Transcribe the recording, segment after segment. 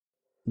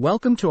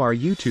Welcome to our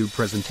YouTube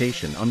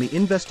presentation on the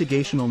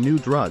Investigational New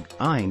Drug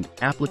 (IND)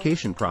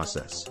 application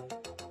process.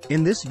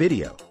 In this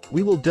video,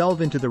 we will delve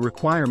into the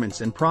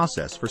requirements and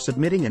process for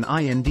submitting an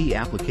IND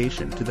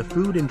application to the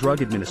Food and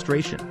Drug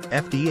Administration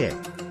 (FDA).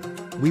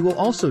 We will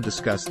also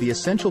discuss the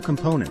essential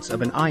components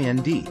of an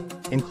IND,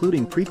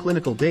 including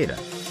preclinical data,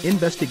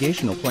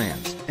 investigational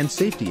plans, and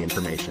safety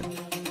information.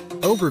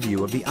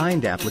 Overview of the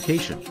IND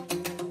application.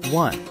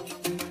 1.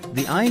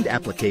 The IND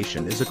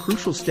application is a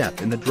crucial step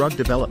in the drug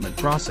development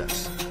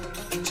process.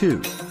 2.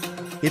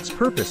 Its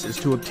purpose is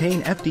to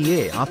obtain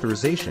FDA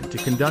authorization to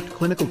conduct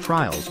clinical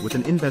trials with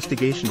an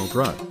investigational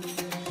drug.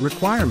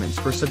 Requirements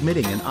for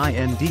submitting an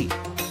IND.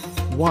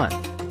 1.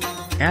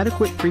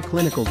 Adequate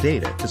preclinical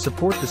data to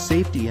support the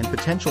safety and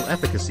potential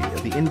efficacy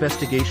of the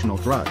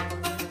investigational drug.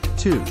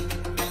 2.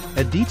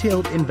 A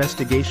detailed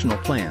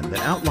investigational plan that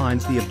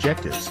outlines the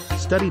objectives,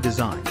 study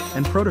design,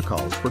 and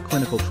protocols for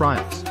clinical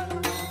trials.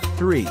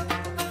 3.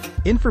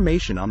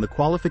 Information on the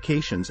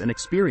qualifications and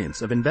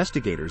experience of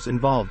investigators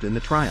involved in the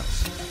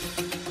trials.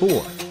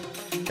 4.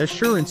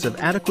 Assurance of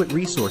adequate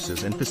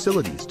resources and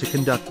facilities to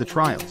conduct the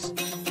trials.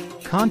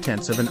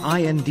 Contents of an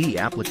IND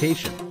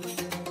application.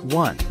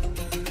 1.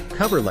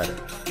 Cover letter.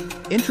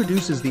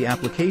 Introduces the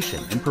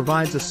application and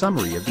provides a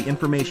summary of the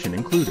information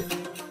included.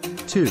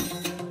 2.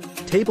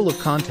 Table of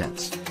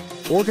contents.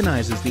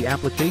 Organizes the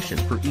application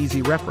for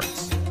easy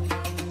reference.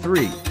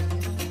 3.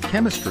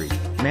 Chemistry,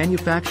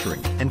 manufacturing,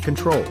 and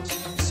controls.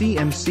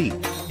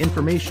 CMC,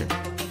 information.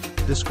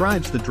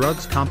 Describes the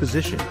drug's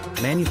composition,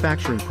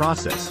 manufacturing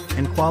process,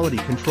 and quality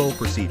control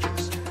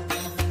procedures.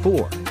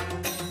 4.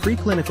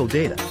 Preclinical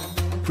data.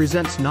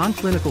 Presents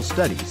nonclinical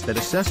studies that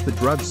assess the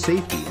drug's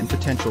safety and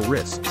potential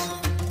risks.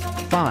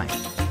 5.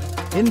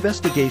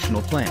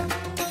 Investigational plan.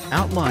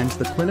 Outlines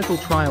the clinical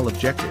trial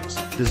objectives,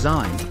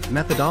 design,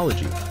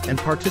 methodology, and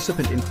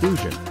participant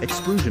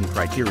inclusion/exclusion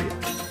criteria.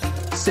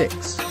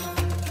 6.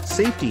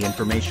 Safety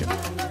information.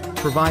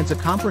 Provides a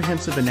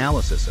comprehensive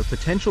analysis of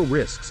potential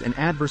risks and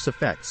adverse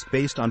effects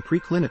based on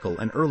preclinical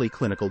and early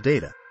clinical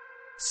data.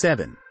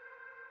 7.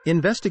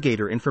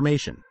 Investigator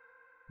Information.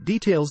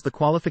 Details the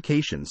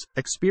qualifications,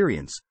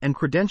 experience, and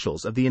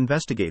credentials of the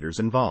investigators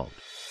involved.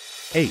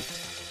 8.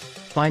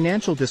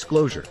 Financial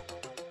disclosure.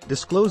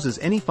 Discloses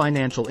any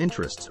financial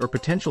interests or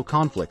potential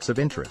conflicts of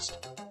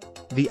interest.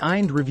 The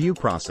IND review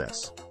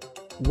process.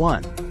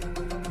 1.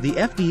 The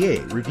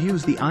FDA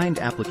reviews the IND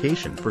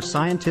application for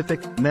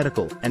scientific,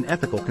 medical, and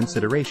ethical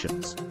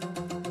considerations.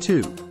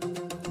 2.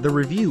 The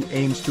review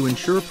aims to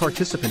ensure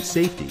participant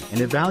safety and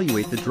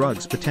evaluate the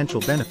drug's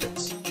potential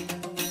benefits.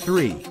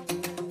 3.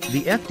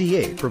 The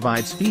FDA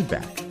provides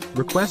feedback,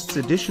 requests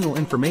additional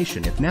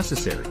information if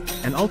necessary,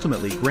 and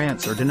ultimately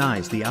grants or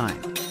denies the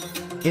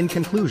IND. In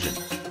conclusion,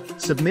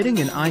 submitting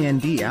an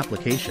IND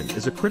application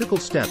is a critical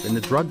step in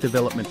the drug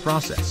development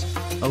process,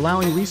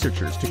 allowing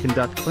researchers to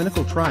conduct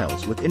clinical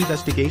trials with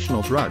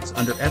investigational drugs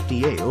under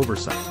FDA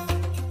oversight.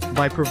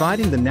 By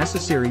providing the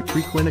necessary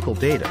preclinical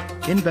data,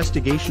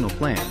 investigational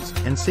plans,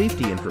 and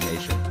safety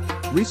information,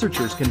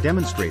 researchers can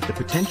demonstrate the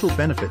potential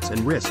benefits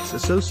and risks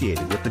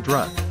associated with the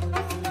drug.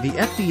 The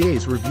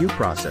FDA's review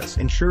process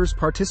ensures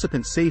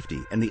participant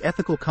safety and the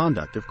ethical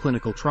conduct of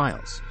clinical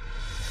trials.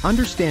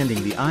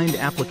 Understanding the IND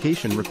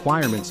application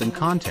requirements and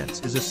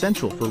contents is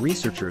essential for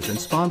researchers and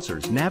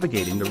sponsors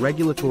navigating the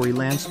regulatory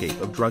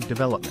landscape of drug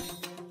development.